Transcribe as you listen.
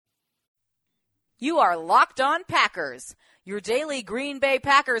You are Locked On Packers, your daily Green Bay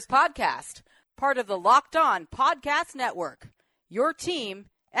Packers podcast, part of the Locked On Podcast Network, your team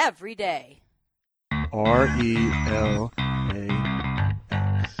every day. RELAX.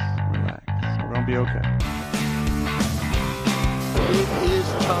 Relax. We're going to be okay. It is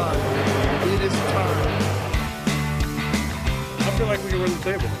time. It is time. I feel like we can run the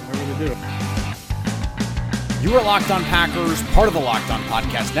table. I really do. You are Locked On Packers, part of the Locked On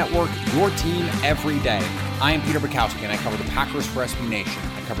Podcast Network, your team every day. I am Peter Bukowski, and I cover the Packers for SB Nation.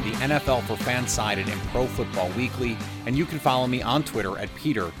 I cover the NFL for Fansided and Pro Football Weekly, and you can follow me on Twitter at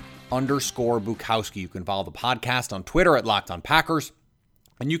Peter_Bukowski. You can follow the podcast on Twitter at Locked On Packers,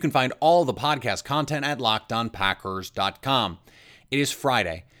 and you can find all the podcast content at LockedOnPackers.com. It is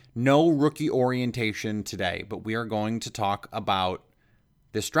Friday. No rookie orientation today, but we are going to talk about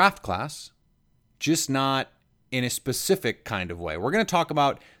this draft class, just not in a specific kind of way. We're going to talk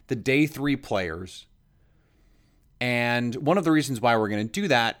about the day 3 players. And one of the reasons why we're going to do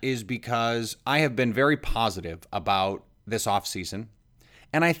that is because I have been very positive about this offseason.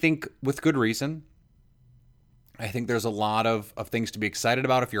 And I think with good reason. I think there's a lot of things to be excited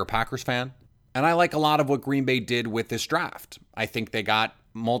about if you're a Packers fan. And I like a lot of what Green Bay did with this draft. I think they got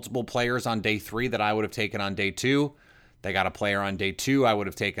multiple players on day 3 that I would have taken on day 2. They got a player on day 2 I would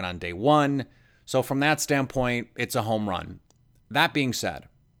have taken on day 1. So from that standpoint, it's a home run. That being said,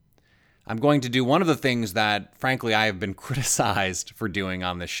 I'm going to do one of the things that, frankly, I have been criticized for doing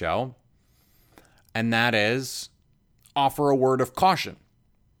on this show, and that is offer a word of caution.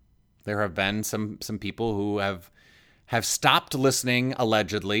 There have been some people who have stopped listening,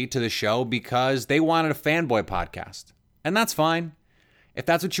 allegedly, to the show because they wanted a fanboy podcast. And that's fine. If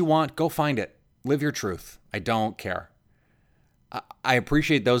that's what you want, go find it. Live your truth. I don't care. I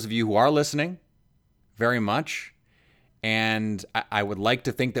appreciate those of you who are listening very much. And I would like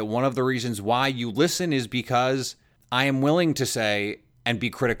to think that one of the reasons why you listen is because I am willing to say and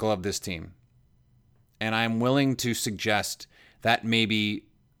be critical of this team. And I'm willing to suggest that maybe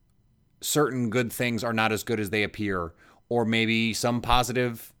certain good things are not as good as they appear, or maybe some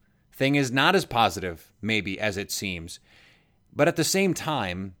positive thing is not as positive, maybe, as it seems. But at the same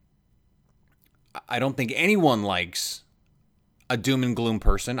time, I don't think anyone likes a doom and gloom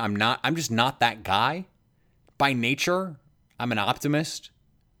person. I'm just not that guy. By nature, I'm an optimist.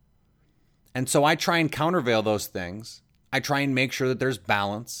 And so I try and countervail those things. I try and make sure that there's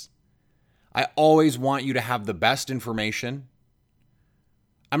balance. I always want you to have the best information.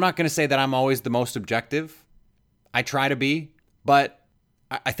 I'm not going to say that I'm always the most objective. I try to be. But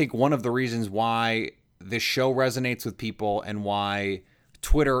I think one of the reasons why this show resonates with people and why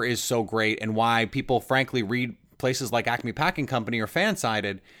Twitter is so great and why people, frankly, read places like Acme Packing Company or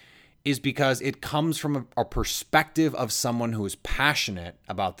Fansided is because it comes from a perspective of someone who is passionate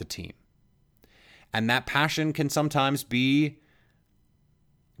about the team. And that passion can sometimes be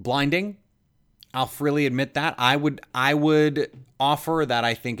blinding. I'll freely admit that. I would offer that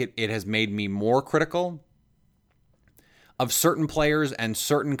I think it has made me more critical of certain players and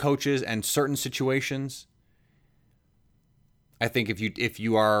certain coaches and certain situations. I think if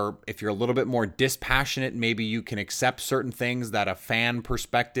you're a little bit more dispassionate, maybe you can accept certain things that a fan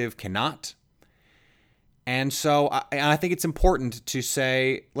perspective cannot. And so I think it's important to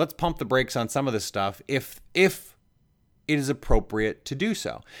say, let's pump the brakes on some of this stuff if it is appropriate to do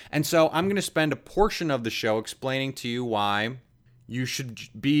so. And so I'm going to spend a portion of the show explaining to you why you should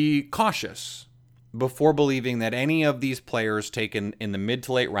be cautious before believing that any of these players taken in the mid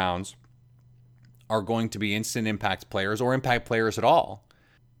to late rounds are going to be instant impact players or impact players at all.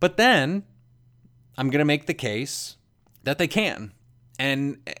 But then I'm going to make the case that they can.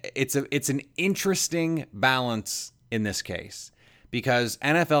 And it's an interesting balance in this case because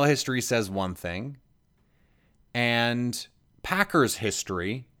NFL history says one thing and Packers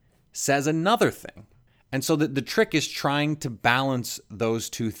history says another thing. And so the trick is trying to balance those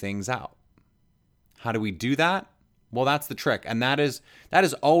two things out. How do we do that? Well, that's the trick. And that is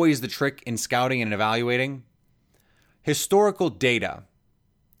always the trick in scouting and evaluating. Historical data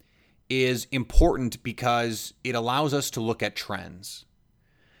is important because it allows us to look at trends.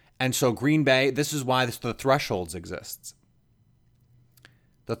 And so Green Bay, this is why the thresholds exists.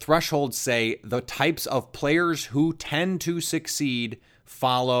 The thresholds say the types of players who tend to succeed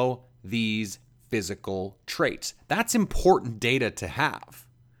follow these physical traits. That's important data to have.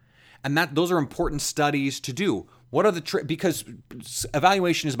 And those are important studies to do. What are the because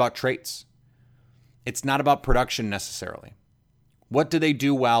evaluation is about traits. It's not about production necessarily. What do they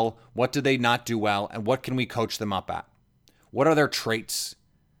do well? What do they not do well? And what can we coach them up at? What are their traits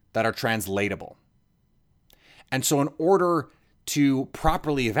that are translatable? And so in order to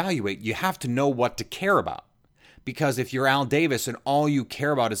properly evaluate, you have to know what to care about. Because if you're Al Davis and all you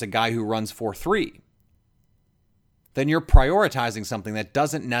care about is a guy who runs 4.3, then you're prioritizing something that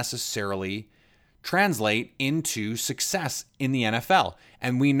doesn't necessarily translate into success in the NFL.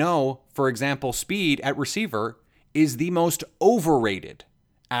 And we know, for example, speed at receiver is the most overrated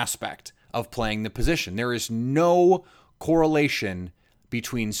aspect of playing the position. There is no correlation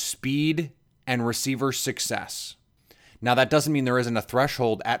between speed and receiver success. Now, that doesn't mean there isn't a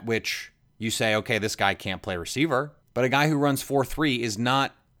threshold at which you say, okay, this guy can't play receiver, but a guy who runs 4.3 is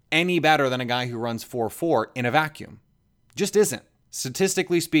not any better than a guy who runs 4.4 in a vacuum. Just isn't.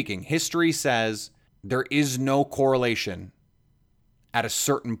 Statistically speaking, history says there is no correlation at a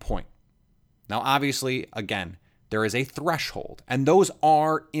certain point. Now, obviously, again, there is a threshold, and those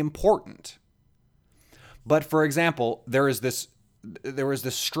are important. But for example, there was this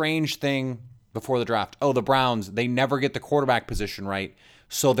strange thing before the draft. Oh, the Browns, they never get the quarterback position right,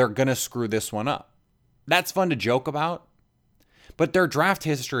 so they're going to screw this one up. That's fun to joke about, but their draft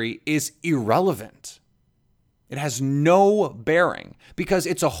history is irrelevant. It has no bearing because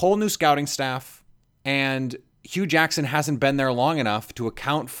it's a whole new scouting staff, and Hugh Jackson hasn't been there long enough to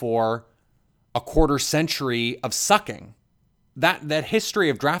account for a quarter century of sucking. That history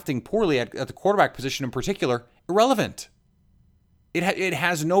of drafting poorly at the quarterback position in particular, irrelevant. It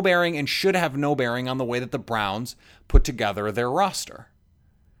has no bearing and should have no bearing on the way that the Browns put together their roster.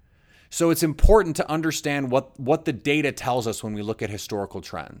 So it's important to understand what the data tells us when we look at historical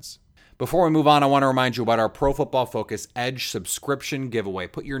trends. Before we move on, I want to remind you about our Pro Football Focus Edge subscription giveaway.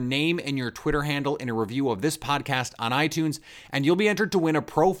 Put your name and your Twitter handle in a review of this podcast on iTunes, and you'll be entered to win a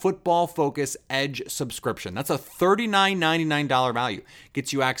Pro Football Focus Edge subscription. That's a $39.99 value.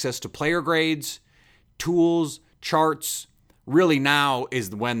 Gets you access to player grades, tools, charts. Really now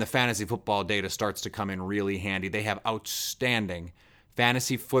is when the fantasy football data starts to come in really handy. They have outstanding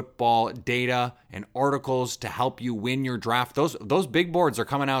fantasy football data and articles to help you win your draft. Those big boards are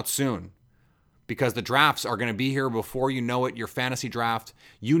coming out soon because the drafts are going to be here before you know it. Your fantasy draft,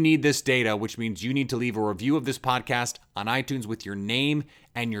 you need this data, which means you need to leave a review of this podcast on iTunes with your name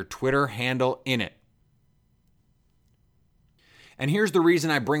and your Twitter handle in it. And here's the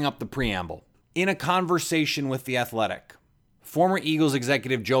reason I bring up the preamble. In a conversation with The Athletic, former Eagles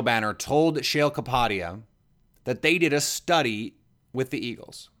executive Joe Banner told Sheil Kapadia that they did a study with the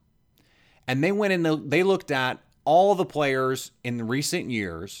Eagles. And they went in, they looked at all the players in the recent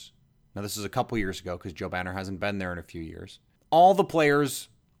years. Now, this is a couple years ago because Joe Banner hasn't been there in a few years. All the players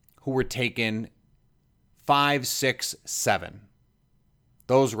who were taken 5, 6, 7,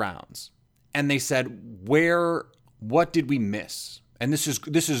 those rounds. And they said, what did we miss? And this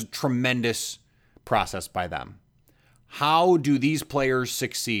is tremendous process by them. How do these players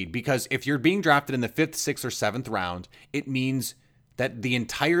succeed? Because if you're being drafted in the 5th, 6th, or 7th round, it means that the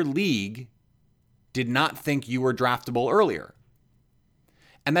entire league did not think you were draftable earlier.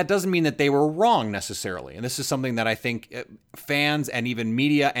 And that doesn't mean that they were wrong necessarily. And this is something that I think fans and even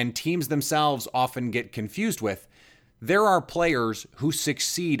media and teams themselves often get confused with. There are players who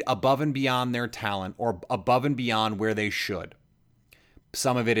succeed above and beyond their talent or above and beyond where they should.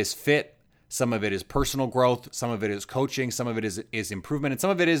 Some of it is fit. Some of it is personal growth. Some of it is coaching. Some of it is improvement. And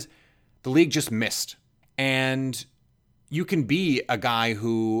some of it is the league just missed. And you can be a guy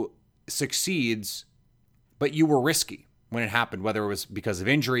who succeeds, but you were risky when it happened, whether it was because of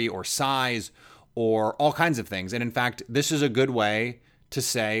injury or size or all kinds of things. And in fact, this is a good way to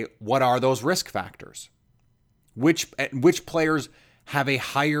say, what are those risk factors? Which players have a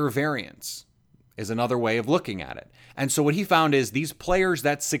higher variance is another way of looking at it. And so what he found is these players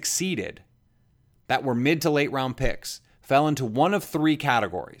that succeeded, that were mid to late round picks, fell into one of 3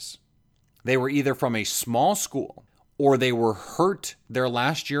 categories. They were either from a small school, or they were hurt their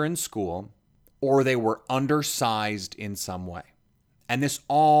last year in school, or they were undersized in some way. And this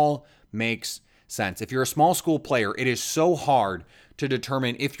all makes sense. If you're a small school player, it is so hard to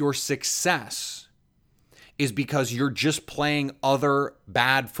determine if your success is because you're just playing other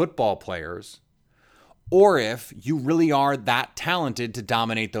bad football players, or if you really are that talented to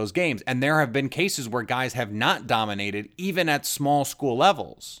dominate those games. And there have been cases where guys have not dominated even at small school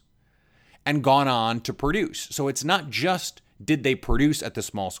levels and gone on to produce. So it's not just did they produce at the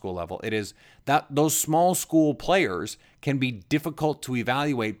small school level. It is that those small school players can be difficult to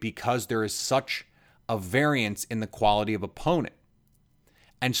evaluate because there is such a variance in the quality of opponent.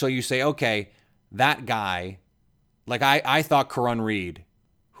 And so you say, okay, that guy, like I thought Karan Reed,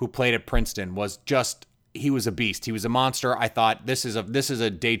 who played at Princeton, he was a beast. He was a monster. I thought this is a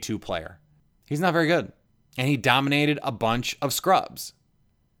day 2 player. He's not very good. And he dominated a bunch of scrubs.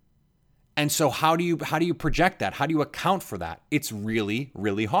 And so how do you project that? How do you account for that? It's really,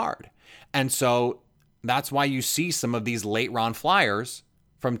 really hard. And so that's why you see some of these late round flyers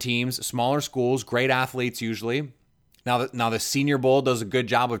from teams, smaller schools, great athletes usually. Now the Senior Bowl does a good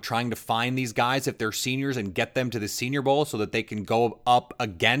job of trying to find these guys if they're seniors and get them to the Senior Bowl so that they can go up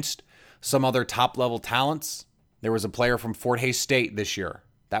against some other top level talents. There was a player from Fort Hays State this year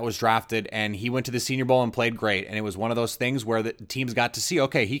that was drafted, and he went to the Senior Bowl and played great. And it was one of those things where the teams got to see,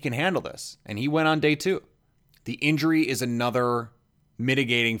 okay, he can handle this. And he went on day 2. The injury is another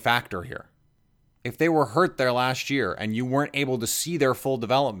mitigating factor here. If they were hurt there last year and you weren't able to see their full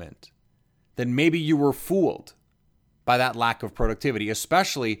development, then maybe you were fooled by that lack of productivity,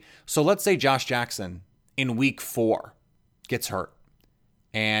 especially, so let's say Josh Jackson in week 4 gets hurt.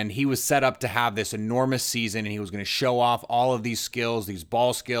 And he was set up to have this enormous season, and he was going to show off all of these skills, these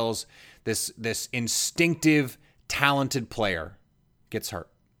ball skills. This instinctive, talented player gets hurt.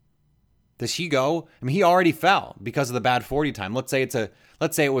 Does he go? I mean, he already fell because of the bad 40 time. Let's say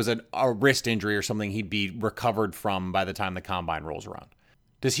it was a wrist injury or something he'd be recovered from by the time the combine rolls around.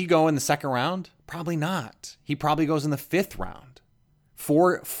 Does he go in the second round? Probably not. He probably goes in the 5th round.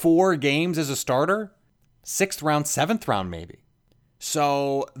 Four games as a starter, 6th round, 7th round maybe.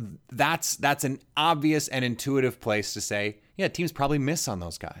 So that's an obvious and intuitive place to say, yeah, teams probably miss on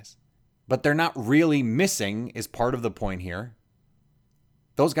those guys. But they're not really missing is part of the point here.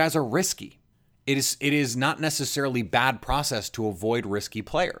 Those guys are risky. It is not necessarily bad process to avoid risky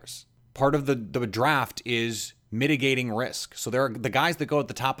players. Part of the draft is mitigating risk. So the guys that go at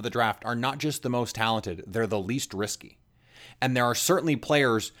the top of the draft are not just the most talented, they're the least risky. And there are certainly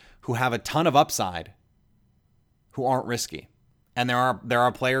players who have a ton of upside who aren't risky. And there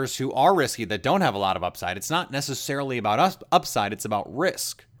are players who are risky that don't have a lot of upside. It's not necessarily about upside, it's about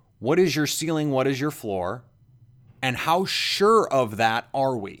risk. What is your ceiling? What is your floor? And how sure of that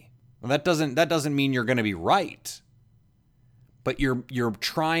are we? Well, that doesn't mean you're going to be right. But you're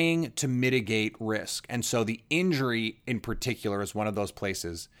trying to mitigate risk. And so the injury in particular is one of those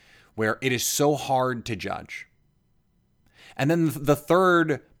places where it is so hard to judge. And then the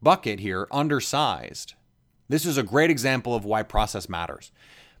third bucket here, undersized. This is a great example of why process matters,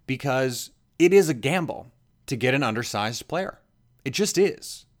 because it is a gamble to get an undersized player. It just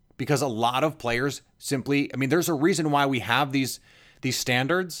is, because a lot of players simply, there's a reason why we have these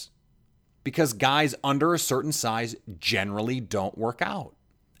standards, because guys under a certain size generally don't work out.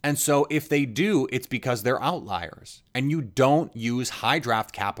 And so if they do, it's because they're outliers, and you don't use high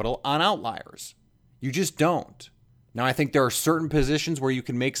draft capital on outliers. You just don't. Now, I think there are certain positions where you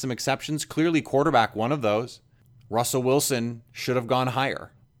can make some exceptions. Clearly, quarterback, one of those. Russell Wilson should have gone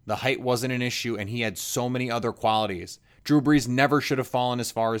higher. The height wasn't an issue, and he had so many other qualities. Drew Brees never should have fallen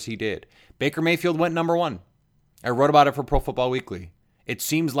as far as he did. Baker Mayfield went number 1. I wrote about it for Pro Football Weekly. It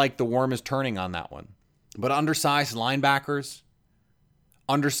seems like the worm is turning on that one. But undersized linebackers,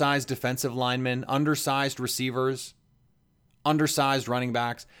 undersized defensive linemen, undersized receivers, undersized running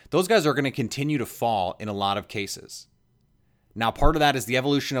backs, those guys are going to continue to fall in a lot of cases. Now, part of that is the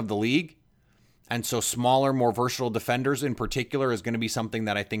evolution of the league. And so smaller, more versatile defenders in particular is going to be something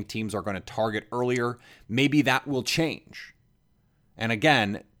that I think teams are going to target earlier. Maybe that will change. And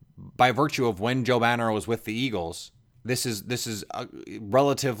again, by virtue of when Joe Banner was with the Eagles, this is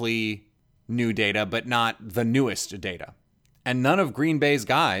relatively new data, but not the newest data. And none of Green Bay's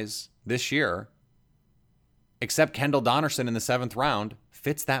guys this year, except Kendall Donnerson in the 7th round,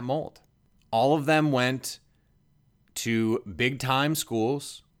 fits that mold. All of them went to big-time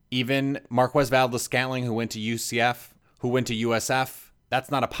schools. Even Marquez Valdes-Scantling, who went to UCF, who went to USF, that's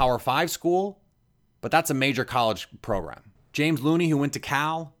not a Power 5 school, but that's a major college program. James Looney, who went to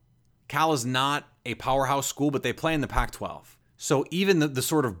Cal. Cal is not a powerhouse school, but they play in the Pac-12. So even the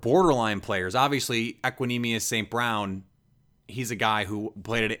sort of borderline players, obviously Equanimeous St. Brown, he's a guy who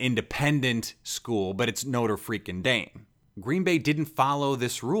played at an independent school, but it's Notre freaking Dame. Green Bay didn't follow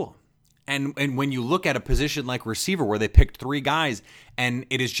this rule. And when you look at a position like receiver where they picked 3 guys and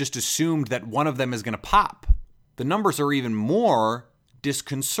it is just assumed that one of them is going to pop, the numbers are even more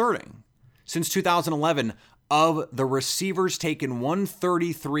disconcerting. Since 2011, of the receivers taken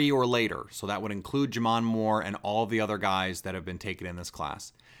 133 or later, so that would include Jamon Moore and all the other guys that have been taken in this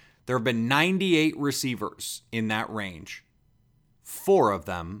class, there have been 98 receivers in that range. 4 of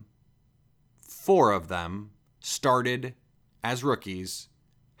them started as rookies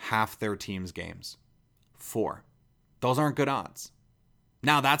half their team's games. 4. Those aren't good odds.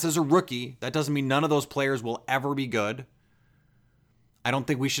 Now, that's as a rookie. That doesn't mean none of those players will ever be good. I don't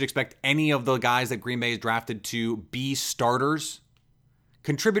think we should expect any of the guys that Green Bay has drafted to be starters.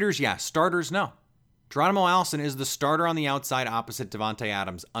 Contributors, yes. Starters, no. Geronimo Allison is the starter on the outside opposite Davante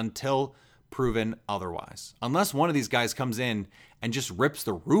Adams until proven otherwise. Unless one of these guys comes in and just rips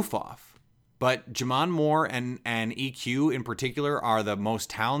the roof off. But Jamon Moore and EQ in particular are the most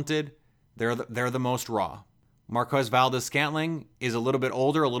talented. They're the most raw. Marquez Valdes-Scantling is a little bit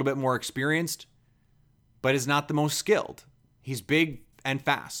older, a little bit more experienced, but is not the most skilled. He's big and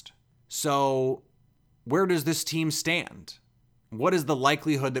fast. So where does this team stand? What is the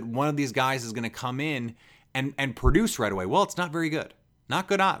likelihood that one of these guys is going to come in and produce right away? Well, it's not very good. Not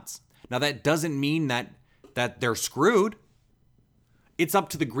good odds. Now, that doesn't mean that they're screwed. It's up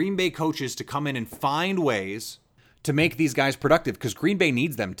to the Green Bay coaches to come in and find ways to make these guys productive because Green Bay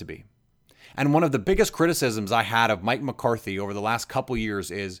needs them to be. And one of the biggest criticisms I had of Mike McCarthy over the last couple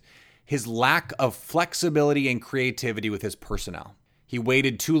years is his lack of flexibility and creativity with his personnel. He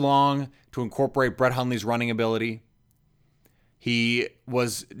waited too long to incorporate Brett Hundley's running ability. He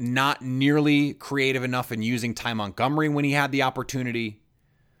was not nearly creative enough in using Ty Montgomery when he had the opportunity.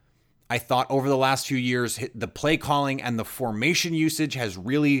 I thought over the last few years, the play calling and the formation usage had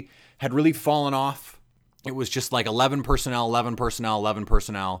really fallen off. It was just like 11 personnel, 11 personnel, 11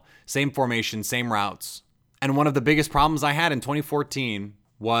 personnel, same formation, same routes. And one of the biggest problems I had in 2014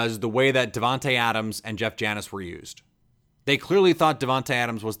 was the way that Davante Adams and Jeff Janis were used. They clearly thought Davante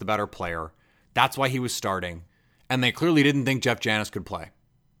Adams was the better player. That's why he was starting. And they clearly didn't think Jeff Janis could play.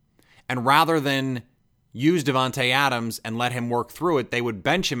 And rather than use Davante Adams and let him work through it, they would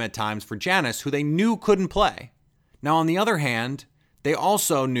bench him at times for Janis, who they knew couldn't play. Now, on the other hand, they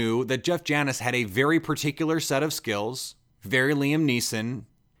also knew that Jeff Janis had a very particular set of skills, very Liam Neeson,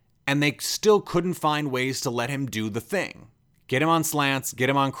 and they still couldn't find ways to let him do the thing. Get him on slants, get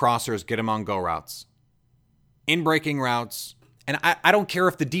him on crossers, get him on go routes. In-breaking routes. And I don't care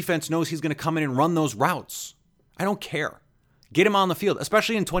if the defense knows he's going to come in and run those routes. I don't care. Get him on the field,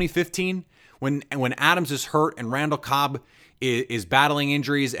 especially in 2015 when Adams is hurt and Randall Cobb is battling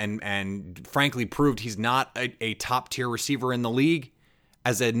injuries and frankly proved he's not a top-tier receiver in the league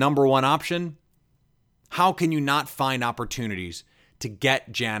as a number one option. How can you not find opportunities to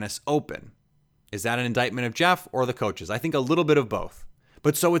get Janis open? Is that an indictment of Jeff or the coaches? I think a little bit of both.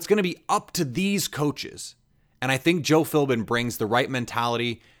 But so it's going to be up to these coaches. And I think Joe Philbin brings the right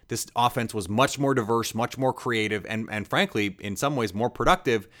mentality. This offense was much more diverse, much more creative, and frankly, in some ways, more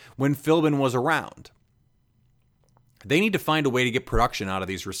productive when Philbin was around. They need to find a way to get production out of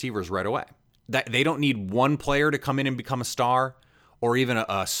these receivers right away. They don't need one player to come in and become a star or even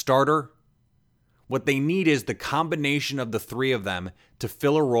a starter. What they need is the combination of the three of them to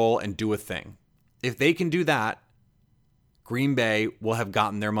fill a role and do a thing. If they can do that, Green Bay will have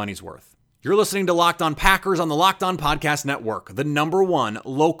gotten their money's worth. You're listening to Locked On Packers on the Locked On Podcast Network, the #1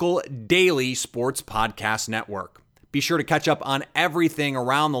 local daily sports podcast network. Be sure to catch up on everything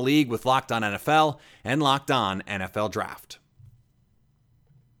around the league with Locked On NFL and Locked On NFL Draft.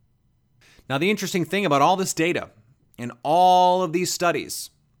 Now, the interesting thing about all this data and all of these studies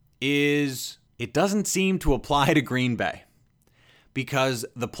is it doesn't seem to apply to Green Bay because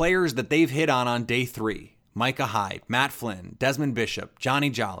the players that they've hit on day 3, Micah Hyde, Matt Flynn, Desmond Bishop, Johnny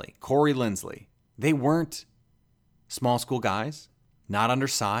Jolly, Corey Linsley, they weren't small school guys, not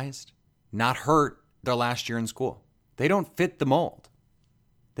undersized, not hurt their last year in school. They don't fit the mold.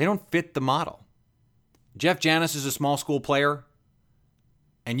 They don't fit the model. Jeff Janis is a small school player,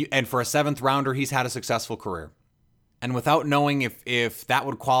 and for a 7th rounder, he's had a successful career. And without knowing if that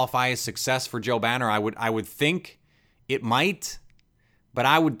would qualify as success for Joe Banner, I would think it might, but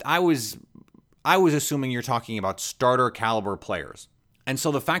I was assuming you're talking about starter caliber players. And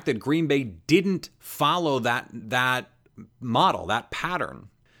so the fact that Green Bay didn't follow that model, that pattern,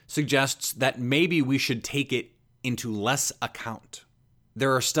 suggests that maybe we should take it into less account.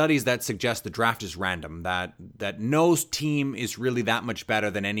 There are studies that suggest the draft is random, that no team is really that much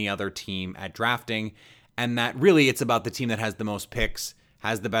better than any other team at drafting, and that really it's about the team that has the most picks,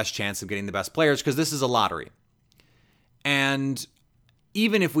 has the best chance of getting the best players, because this is a lottery. And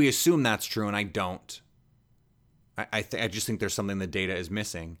even if we assume that's true, and I don't, I just think there's something the data is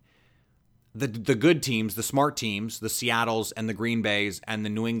missing. The good teams, the smart teams, the Seattles and the Green Bays and the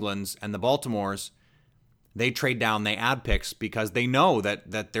New Englands and the Baltimores, they trade down, they add picks because they know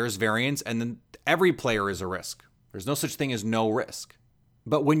that there's variance and then every player is a risk. There's no such thing as no risk.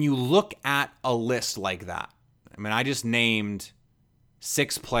 But when you look at a list like that, I mean, I just named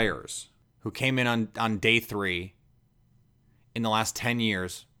 6 players who came in on day 3 in the last 10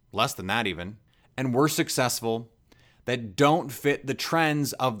 years, less than that even, and were successful, that don't fit the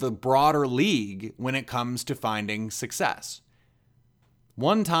trends of the broader league when it comes to finding success.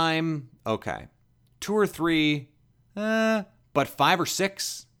 One time, okay. 2 or 3, but 5 or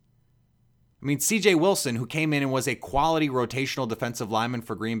 6, I mean, C.J. Wilson, who came in and was a quality rotational defensive lineman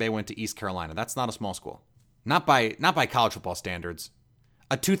for Green Bay, went to East Carolina. That's not a small school. Not by college football standards.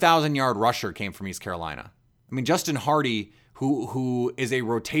 A 2,000-yard rusher came from East Carolina. I mean, Justin Hardy, who is a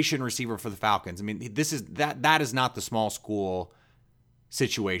rotation receiver for the Falcons. I mean, that is not the small school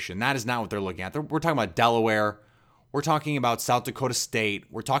situation. That is not what they're looking at. We're talking about Delaware. We're talking about South Dakota State.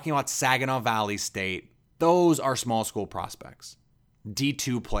 We're talking about Saginaw Valley State. Those are small school prospects.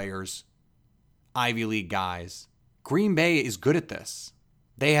 D2 players. Ivy League guys. Green Bay is good at this.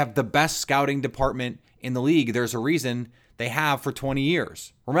 They have the best scouting department in the league. There's a reason they have for 20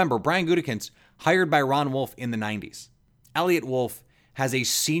 years. Remember, Brian Gutekunst, hired by Ron Wolf in the 90s. Elliott Wolf has a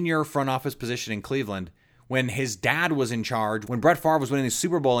senior front office position in Cleveland. When his dad was in charge, when Brett Favre was winning the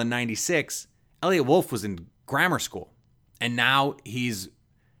Super Bowl in 96, Elliott Wolf was in grammar school. And now he's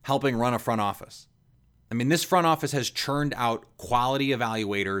helping run a front office. I mean, this front office has churned out quality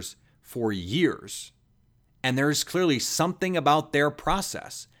evaluators for years. And there's clearly something about their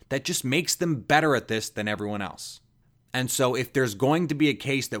process that just makes them better at this than everyone else. And so if there's going to be a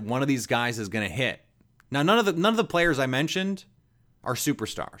case that one of these guys is going to hit, now none of the players I mentioned are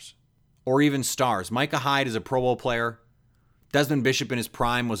superstars or even stars. Micah Hyde is a Pro Bowl player. Desmond Bishop in his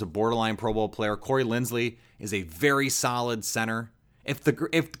prime was a borderline Pro Bowl player. Corey Linsley is a very solid center.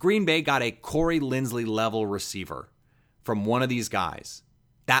 If Green Bay got a Corey Linsley level receiver from one of these guys,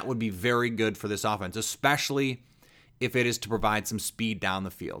 that would be very good for this offense, especially if it is to provide some speed down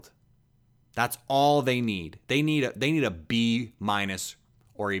the field. That's all they need. They need a B-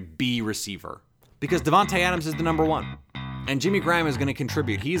 or a B receiver because Devontae Adams is the number one. And Jimmy Graham is going to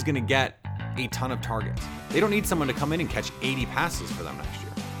contribute. He's going to get a ton of targets. They don't need someone to come in and catch 80 passes for them next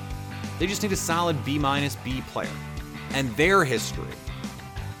year. They just need a solid B- B player. And their history,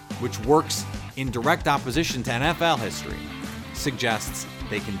 which works in direct opposition to NFL history, suggests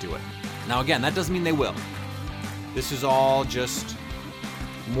they can do it. Now, again, that doesn't mean they will. This is all just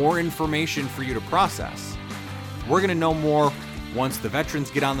more information for you to process. We're going to know more once the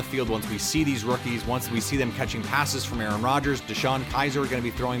veterans get on the field, once we see these rookies, once we see them catching passes from Aaron Rodgers. Deshaun Kaiser are going to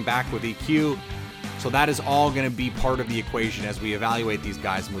be throwing back with EQ. So that is all going to be part of the equation as we evaluate these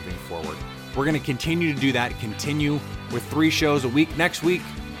guys moving forward. We're going to continue to do that, continue with 3 shows a week next week,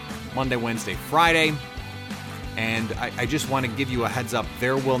 Monday, Wednesday, Friday. And I just want to give you a heads up.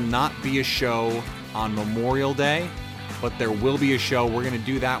 There will not be a show on Memorial Day, but there will be a show. We're going to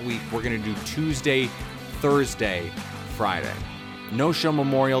do that week. We're going to do Tuesday, Thursday, Friday. No show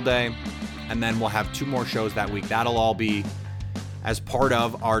Memorial Day, and then we'll have 2 more shows that week. That'll all be as part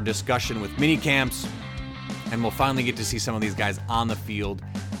of our discussion with mini camps, and we'll finally get to see some of these guys on the field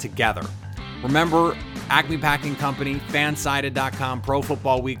together. Remember, Acme Packing Company, Fansided.com, Pro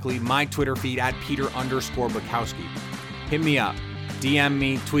Football Weekly, my Twitter feed at Peter_Bukowski. Hit me up, DM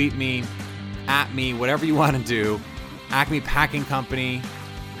me, tweet me, at me, whatever you want to do. Acme Packing Company,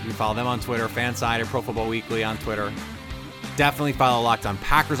 you can follow them on Twitter, Fansided, Pro Football Weekly on Twitter. Definitely follow Locked On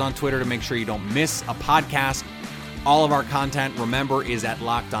Packers on Twitter to make sure you don't miss a podcast. All of our content, remember, is at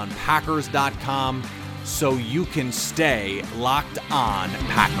LockedOnPackers.com, so you can stay locked on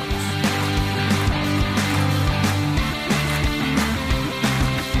Packers.